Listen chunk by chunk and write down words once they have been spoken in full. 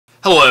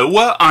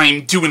Hello,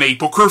 I'm doing a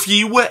book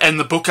review, and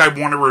the book I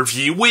want to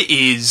review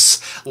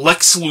is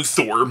Lex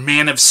Luthor,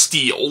 Man of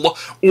Steel,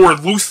 or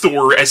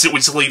Luthor as it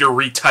was later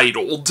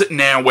retitled.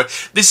 Now,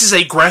 this is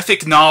a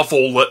graphic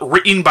novel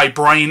written by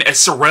Brian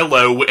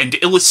Azzarello and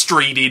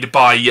illustrated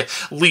by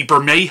Lee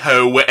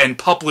Bermejo and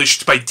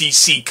published by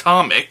DC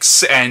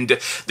Comics, and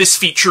this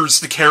features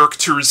the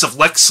characters of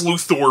Lex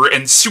Luthor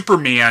and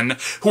Superman,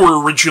 who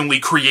were originally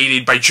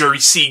created by Jerry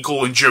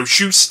Siegel and Joe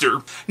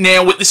Shuster.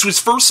 Now, this was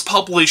first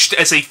published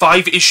as a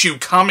 5-issue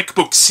comic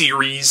book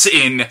series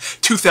in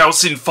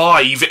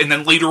 2005, and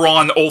then later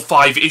on all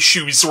 5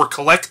 issues were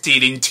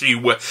collected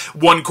into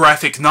one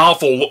graphic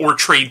novel or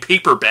trade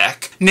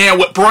paperback. Now,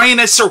 Brian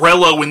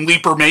Azzarello and Lee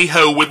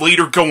Bermejo would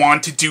later go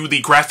on to do the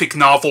graphic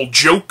novel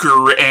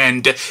Joker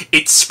and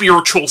its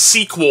spiritual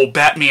sequel,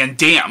 Batman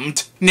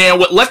Damned. Now,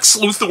 Lex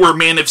Luthor,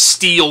 Man of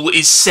Steel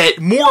is set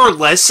more or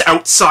less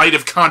outside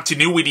of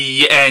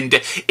continuity, and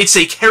it's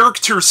a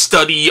character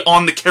study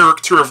on the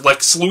character of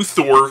Lex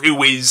Luthor,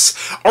 who is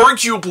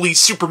arguably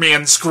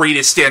Superman's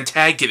greatest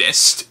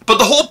antagonist. But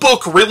the whole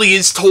book really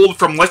is told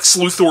from Lex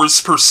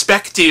Luthor's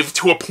perspective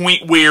to a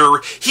point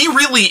where he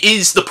really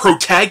is the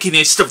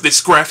protagonist of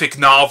this graphic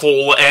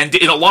novel, and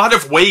in a lot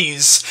of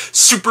ways,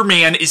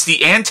 Superman is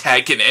the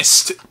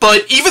antagonist.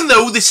 But even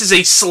though this is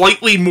a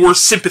slightly more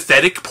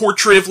sympathetic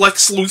portrait of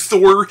Lex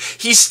Luthor,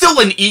 he's still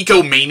an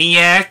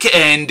egomaniac,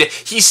 and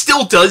he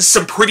still does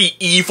some pretty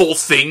evil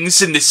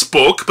things in this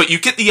book, but you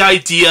get the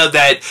idea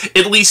that,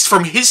 at least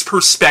from his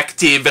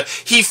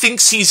perspective, he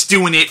thinks he's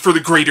doing it for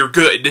the greater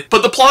good.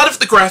 But the plot of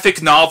the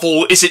graphic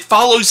novel is it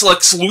follows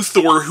Lex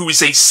Luthor, who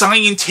is a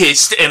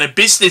scientist and a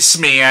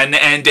businessman,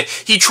 and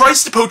he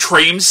tries to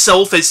portray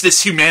himself as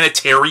this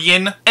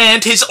humanitarian,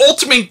 and his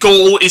ultimate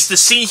goal is to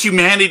see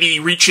humanity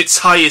reach its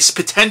highest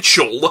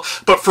potential.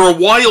 But for a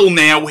while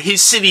now,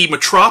 his city,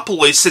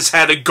 Metropolis, has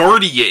had a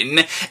guardian,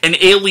 an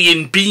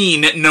alien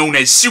being known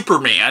as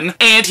Superman,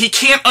 and he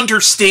can't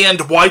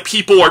understand why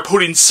people are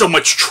putting so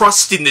much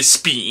trust in this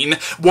being,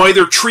 why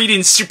they're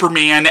treating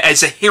Superman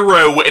as a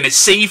hero and a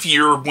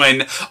savior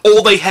when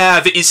all they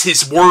have is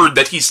his word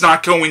that he's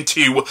not going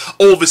to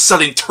all of a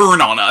sudden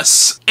turn on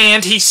us.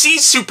 And he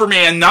sees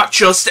Superman not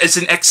just as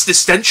an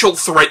existential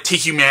threat to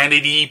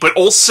humanity, but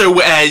also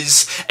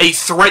as a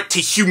threat to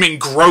human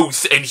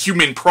growth and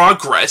human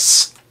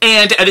progress.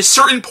 And at a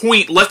certain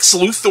point, Lex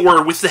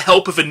Luthor, with the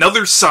help of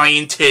another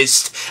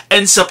scientist,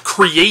 ends up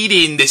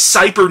creating this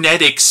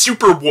cybernetic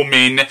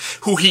superwoman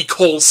who he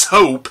calls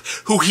Hope,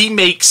 who he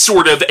makes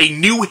sort of a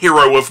new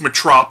hero of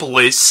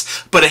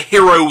Metropolis, but a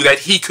hero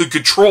that he could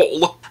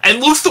control.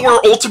 And Luthor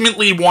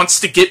ultimately wants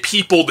to get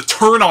people to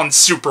turn on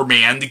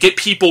Superman, to get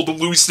people to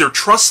lose their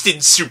trust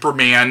in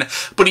Superman,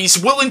 but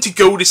he's willing to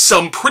go to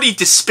some pretty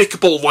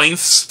despicable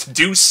lengths to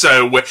do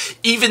so,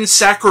 even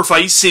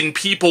sacrificing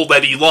people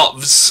that he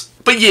loves.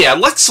 But yeah,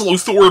 Lex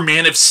Luthor,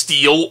 Man of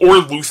Steel, or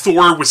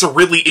Luthor, was a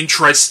really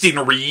interesting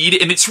read,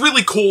 and it's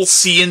really cool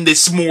seeing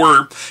this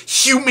more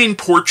human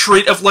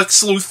portrait of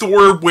Lex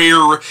Luthor,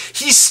 where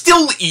he's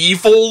still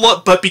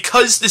evil, but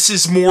because this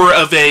is more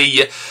of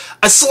a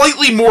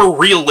slightly more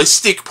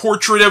realistic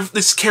portrait of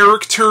this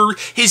character,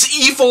 his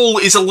evil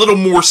is a little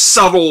more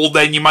subtle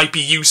than you might be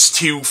used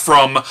to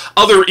from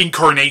other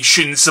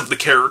incarnations of the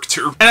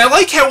character. And I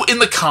like how in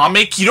the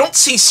comic, you don't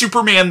see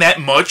Superman that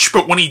much,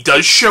 but when he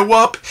does show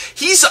up,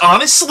 he's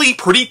honestly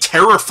pretty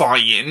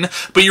terrifying,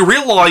 but you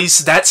realize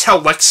that's how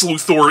Lex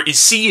Luthor is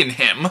seeing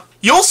him.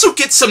 You also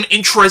get some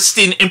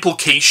interesting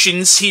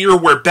implications here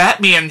where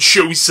Batman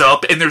shows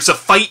up and there's a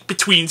fight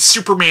between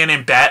Superman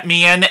and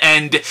Batman,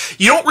 and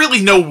you don't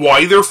really know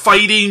why they're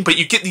fighting, but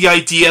you get the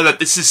idea that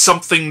this is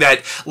something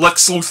that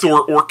Lex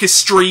Luthor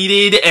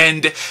orchestrated,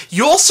 and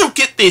you also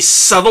get this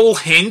subtle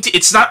hint,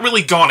 it's not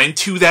really gone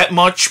into that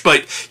much,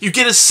 but you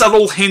get a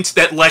subtle hint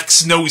that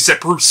Lex knows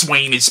that Bruce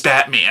Wayne is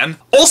Batman.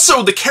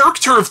 Also, the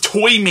character of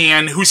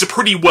Toyman, who's a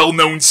pretty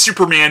well-known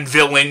Superman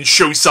villain,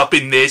 shows up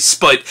in this,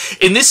 but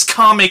in this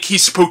comic,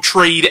 he's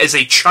portrayed as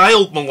a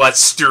child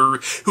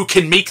molester who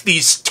can make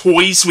these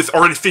toys with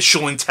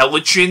artificial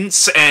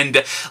intelligence,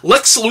 and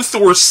Lex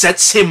Luthor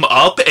sets him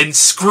up and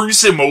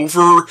screws him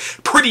over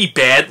pretty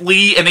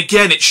badly, and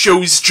again, it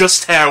shows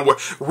just how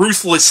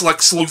ruthless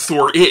Lex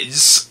Luthor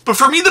is. But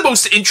for me, the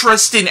most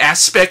interesting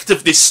aspect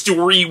of this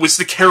story was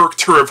the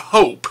character of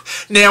Hope.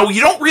 Now,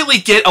 you don't really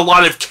get a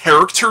lot of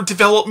character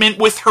development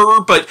with her,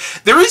 but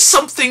there is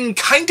something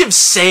kind of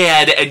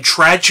sad and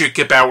tragic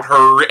about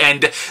her,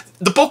 and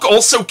the book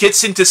also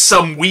gets into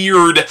some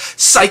weird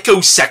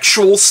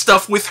psychosexual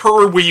stuff with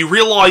her, where you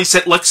realize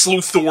that Lex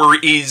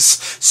Luthor is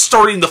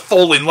starting to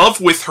fall in love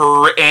with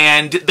her,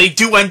 and they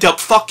do end up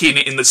fucking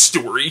in the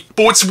story.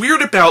 But what's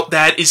weird about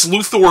that is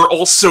Luthor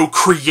also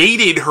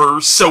created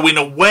her, so in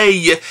a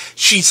way,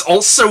 she's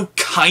also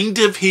kind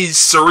of his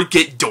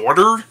surrogate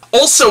daughter.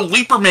 Also,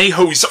 Lee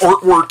Bermejo's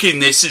artwork in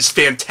this is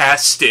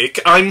fantastic.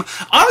 I'm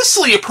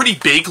honestly a pretty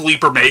big Lee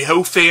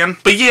Bermejo fan.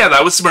 But yeah,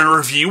 that was my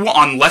review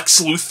on Lex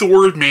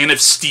Luthor, Man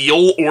of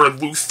Steel, or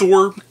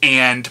Luthor,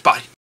 and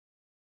bye.